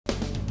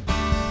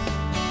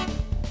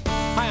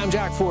I'm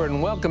Jack Ford,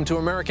 and welcome to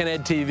American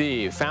Ed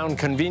TV, found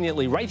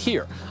conveniently right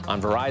here on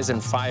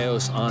Verizon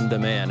Fios On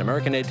Demand.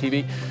 American Ed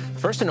TV,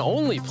 first and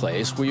only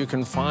place where you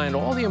can find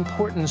all the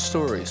important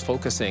stories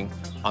focusing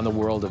on the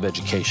world of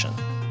education.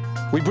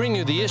 We bring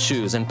you the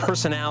issues and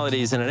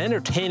personalities in an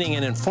entertaining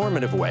and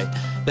informative way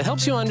that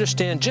helps you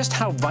understand just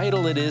how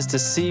vital it is to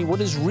see what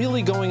is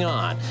really going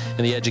on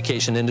in the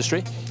education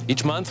industry.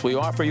 Each month, we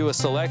offer you a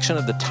selection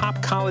of the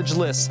top college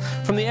lists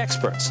from the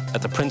experts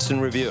at the Princeton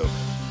Review.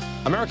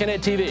 American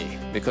Ed TV,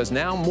 because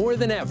now more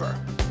than ever,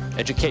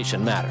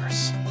 education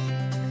matters.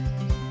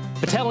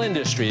 Battelle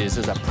Industries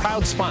is a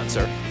proud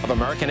sponsor of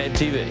American Ed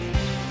TV.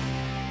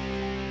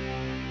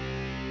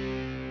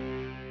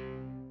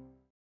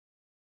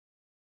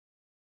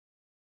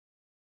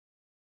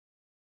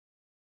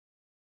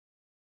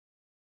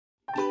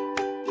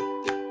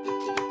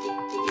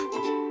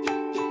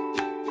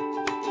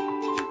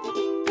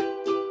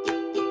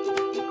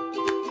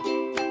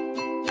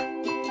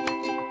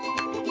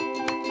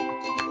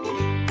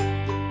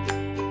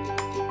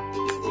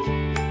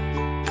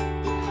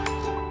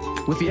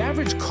 With the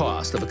average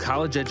cost of a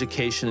college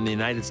education in the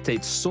United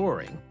States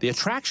soaring, the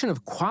attraction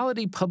of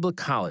quality public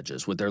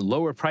colleges with their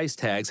lower price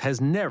tags has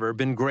never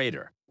been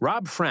greater.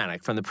 Rob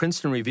Franek from the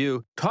Princeton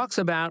Review talks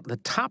about the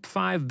top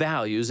 5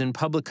 values in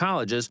public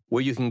colleges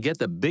where you can get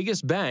the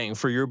biggest bang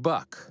for your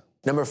buck.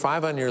 Number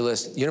 5 on your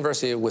list,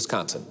 University of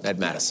Wisconsin at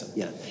Madison.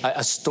 Yeah.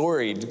 A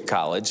storied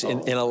college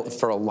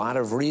for a lot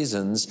of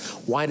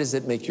reasons. Why does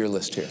it make your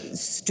list here?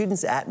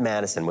 Students at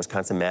Madison,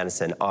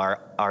 Wisconsin-Madison,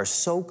 are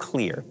so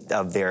clear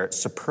of their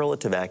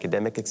superlative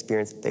academic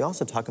experience. They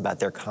also talk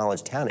about their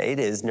college town. It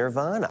is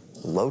nirvana.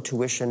 Low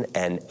tuition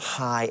and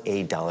high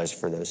aid dollars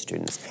for those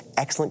students.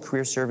 Excellent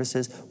career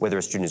services, whether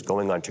a student is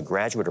going on to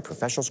graduate or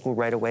professional school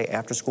right away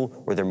after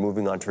school, or they're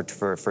moving on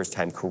for a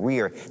first-time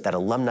career. That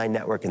alumni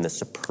network and the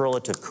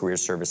superlative career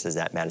services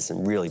at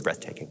Madison, really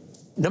breathtaking.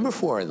 Number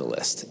 4 on the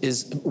list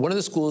is one of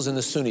the schools in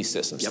the SUNY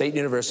system, State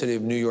University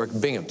of New York,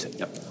 Binghamton.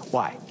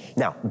 Why?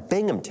 Now,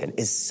 Binghamton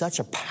is such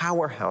a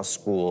powerhouse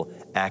school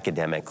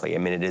academically. I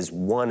mean, it is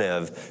one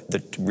of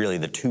really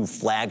the 2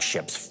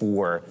 flagships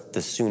for the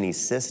SUNY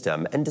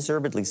system, and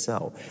deservedly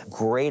so.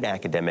 Great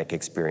academic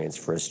experience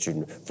for a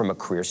student from a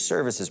career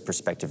services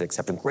perspective,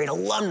 accepting great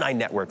alumni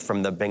network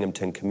from the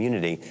Binghamton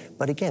community.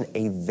 But again,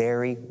 a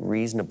very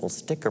reasonable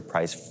sticker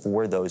price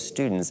for those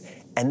students.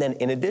 And then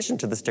in addition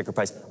to the sticker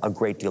price, a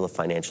great deal of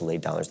financial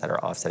aid dollars that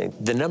are offsetting.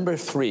 The number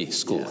 3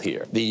 school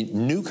here, the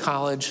New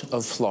College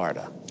of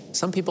Florida.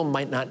 Some people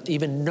might not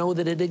even know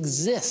that it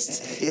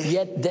exists,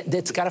 yet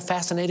it's got a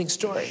fascinating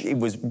story. It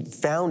was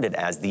founded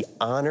as the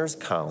Honors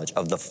College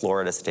of the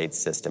Florida State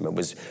System. It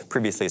was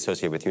previously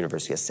associated with the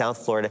University of South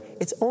Florida.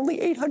 It's only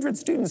 800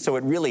 students, so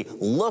it really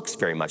looks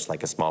very much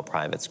like a small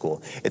private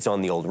school. It's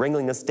on the old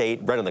Ringling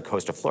Estate, right on the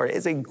coast of Florida.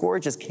 It's a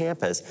gorgeous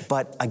campus,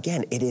 but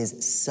again, it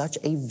is such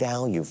a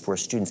value for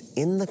students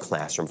in the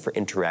classroom for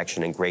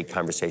interaction and great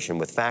conversation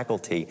with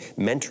faculty,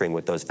 mentoring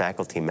with those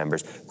faculty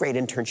members, great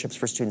internships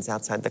for students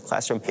outside the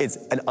classroom. It's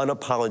an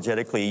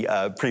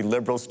unapologetically pretty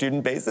liberal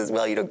student base as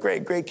well. You know,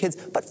 great kids,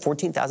 but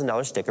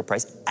 $14,000 sticker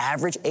price,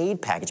 average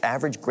aid package,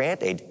 average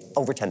grant aid,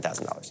 over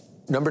 $10,000.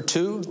 Number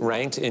 2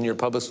 ranked in your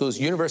public schools,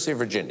 University of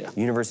Virginia.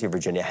 University of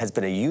Virginia has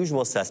been a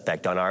usual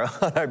suspect on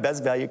our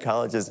best value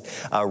colleges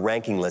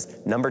ranking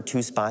list. Number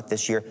 2 spot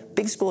this year.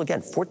 Big school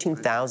again,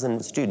 14,000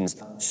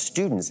 students.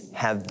 Students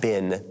have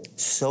been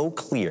so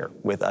clear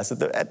with us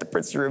at the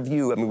Princeton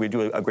Review. I mean, we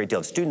do a great deal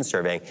of student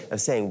surveying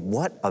of saying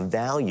what a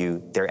value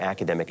their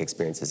academic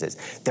experiences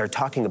is. They're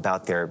talking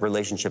about their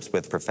relationships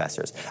with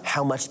professors,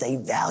 how much they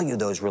value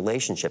those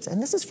relationships.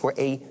 And this is for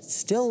a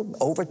still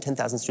over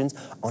 10,000 students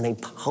on a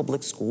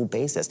public school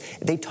basis.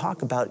 They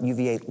talk about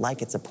UVA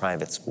like it's a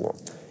private school.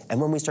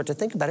 And when we start to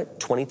think about it,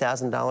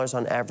 $20,000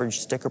 on average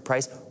sticker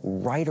price,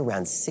 right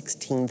around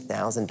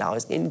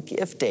 $16,000 in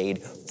gift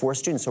aid for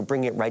students. So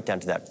bringing it right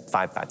down to that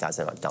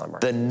 $5,000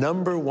 mark. The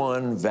number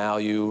 1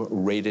 value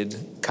rated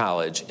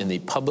college in the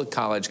public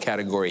college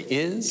category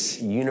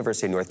is?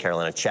 University of North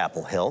Carolina,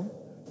 Chapel Hill.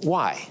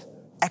 Why?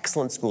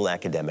 Excellent school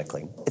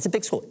academically. It's a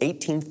big school,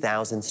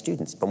 18,000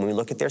 students. But when we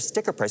look at their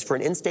sticker price for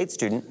an in-state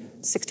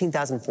student,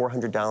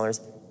 $16,400.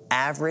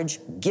 Average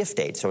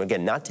gift aid, so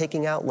again, not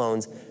taking out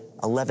loans,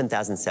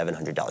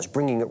 $11,700,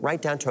 bringing it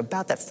right down to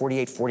about that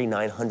 $4,800,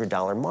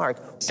 $4,900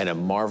 mark. And a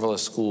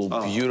marvelous school,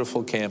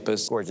 beautiful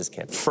campus. Gorgeous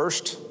campus.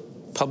 First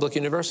public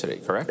university,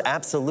 correct?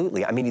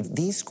 Absolutely. I mean,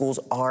 these schools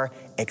are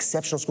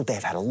exceptional schools.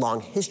 They've had a long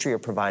history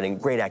of providing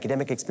great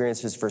academic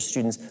experiences for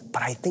students,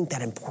 but I think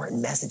that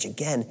important message,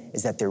 again,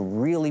 is that they're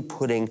really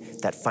putting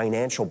that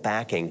financial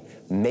backing,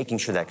 making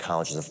sure that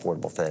college is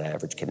affordable for that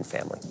average kid and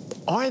family.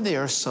 Are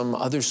there some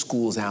other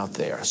schools out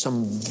there,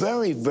 some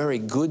very, very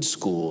good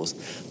schools,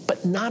 but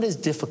but not as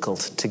difficult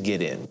to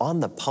get in. On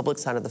the public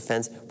side of the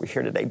fence, we're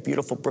here today.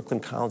 Beautiful Brooklyn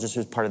colleges,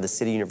 who's part of the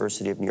City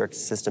University of New York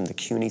system, the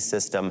CUNY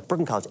system.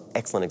 Brooklyn College,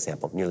 excellent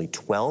example. Nearly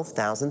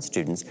 12,000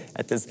 students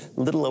at this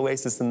little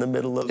oasis in the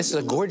middle of... This is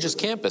a gorgeous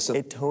campus.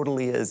 It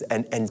totally is.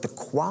 And the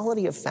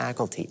quality of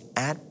faculty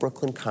at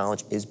Brooklyn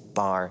College is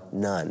bar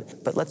none.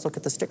 But let's look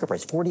at the sticker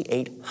price,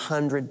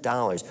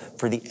 $4,800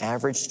 for the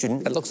average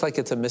student. It looks like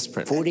it's a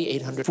misprint.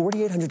 $4,800.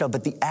 $4,800,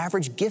 but the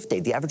average gift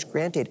aid, the average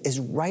grant aid is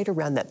right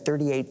around that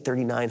 $3,800,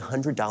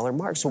 $3,900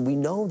 mark. So we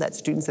know that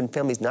students and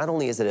families, not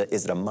only is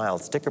it a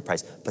mild sticker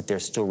price, but they're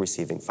still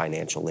receiving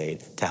financial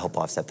aid to help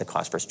offset the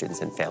cost for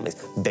students and families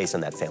based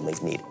on that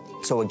family's need.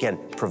 So again,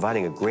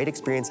 providing a great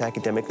experience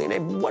academically in a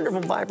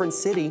wonderful, vibrant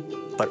city,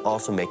 but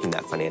also making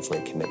that financial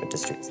aid commitment to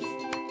students.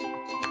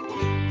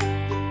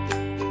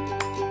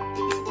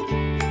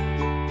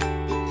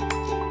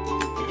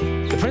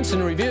 The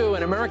Princeton Review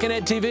and American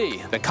Ed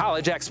TV, the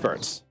college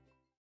experts.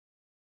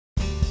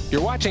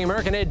 You're watching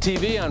American Ed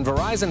TV on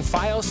Verizon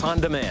Fios On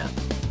Demand.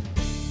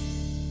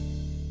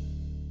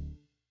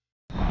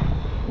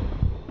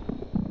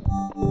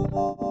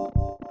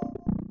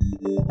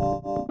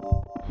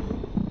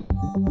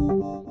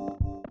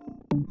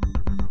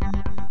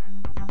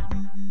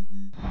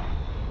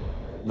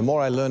 The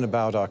more I learn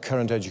about our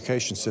current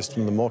education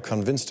system, the more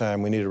convinced I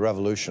am we need a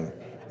revolution.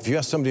 If you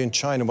ask somebody in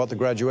China what the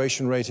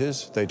graduation rate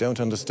is, they don't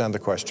understand the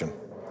question.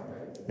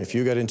 If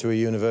you get into a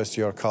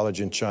university or college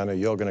in China,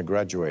 you're going to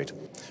graduate.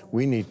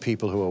 We need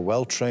people who are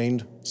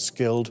well-trained,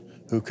 skilled,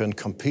 who can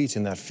compete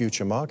in that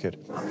future market.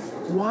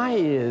 Why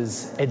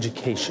is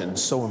education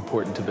so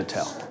important to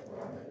Battelle?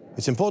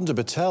 It's important to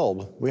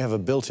Battelle. We have a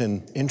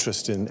built-in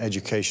interest in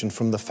education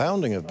from the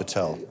founding of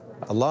Battelle.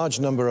 A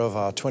large number of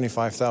our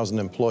 25,000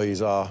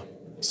 employees are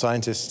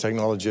scientists,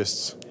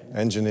 technologists,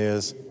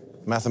 engineers,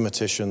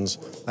 mathematicians,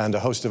 and a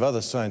host of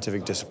other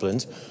scientific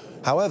disciplines.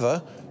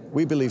 However,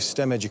 we believe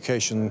STEM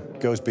education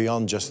goes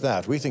beyond just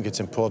that. We think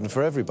it's important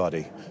for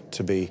everybody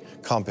to be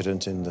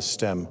competent in the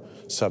STEM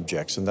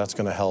subjects, and that's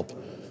going to help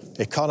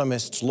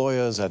economists,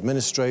 lawyers,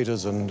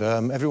 administrators, and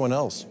everyone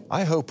else.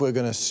 I hope we're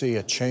going to see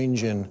a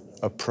change in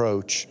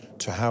approach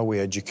to how we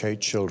educate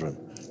children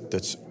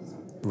that's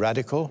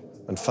radical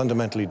and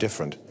fundamentally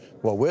different.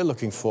 What we're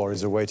looking for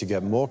is a way to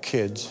get more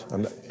kids,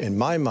 and in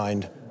my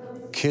mind,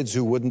 kids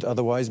who wouldn't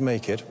otherwise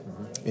make it,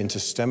 into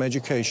STEM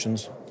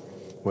educations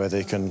where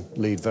they can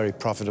lead very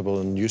profitable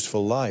and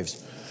useful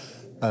lives.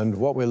 And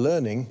what we're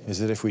learning is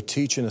that if we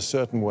teach in a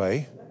certain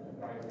way,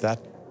 that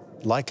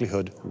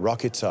likelihood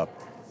rockets up.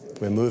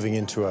 We're moving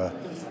into a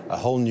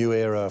whole new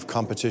era of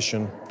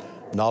competition,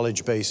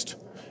 knowledge-based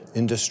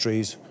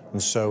industries, and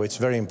so it's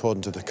very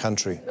important to the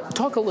country.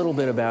 Talk a little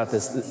bit about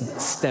this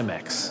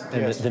STEMX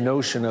and Yes. the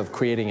notion of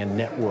creating a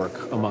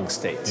network among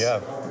states. Yeah.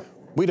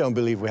 We don't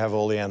believe we have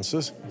all the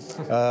answers.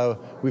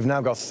 We've now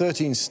got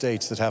 13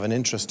 states that have an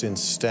interest in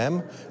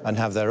STEM and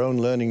have their own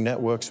learning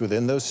networks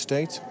within those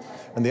states.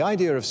 And the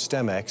idea of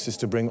STEMX is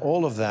to bring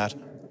all of that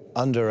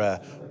under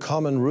a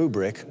common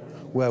rubric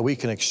where we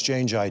can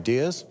exchange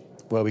ideas,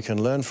 where we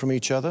can learn from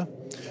each other.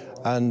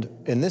 And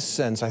in this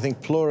sense, I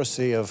think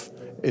plurality of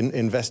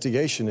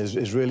investigation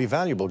is really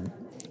valuable.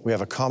 We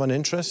have a common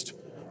interest,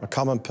 a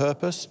common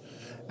purpose,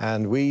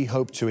 and we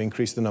hope to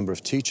increase the number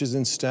of teachers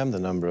in STEM, the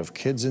number of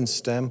kids in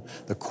STEM,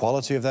 the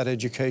quality of that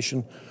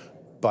education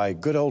by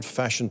good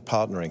old-fashioned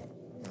partnering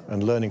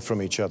and learning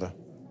from each other.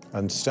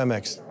 And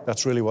STEMX,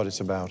 that's really what it's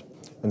about.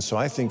 And so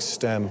I think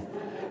STEM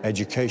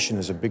education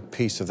is a big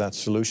piece of that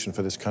solution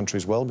for this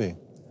country's well-being.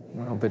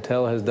 Well,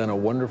 Battelle has done a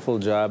wonderful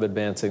job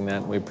advancing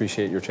that, and we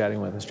appreciate your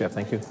chatting with us, Jeff.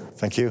 Thank you.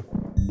 Thank you.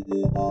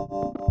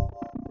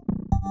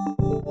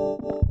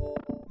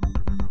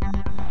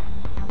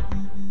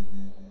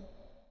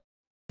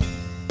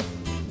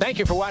 Thank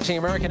you for watching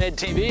American Ed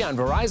TV on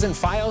Verizon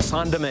Fios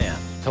On Demand.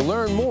 To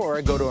learn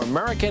more, go to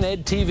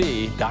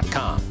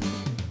AmericanEdTV.com.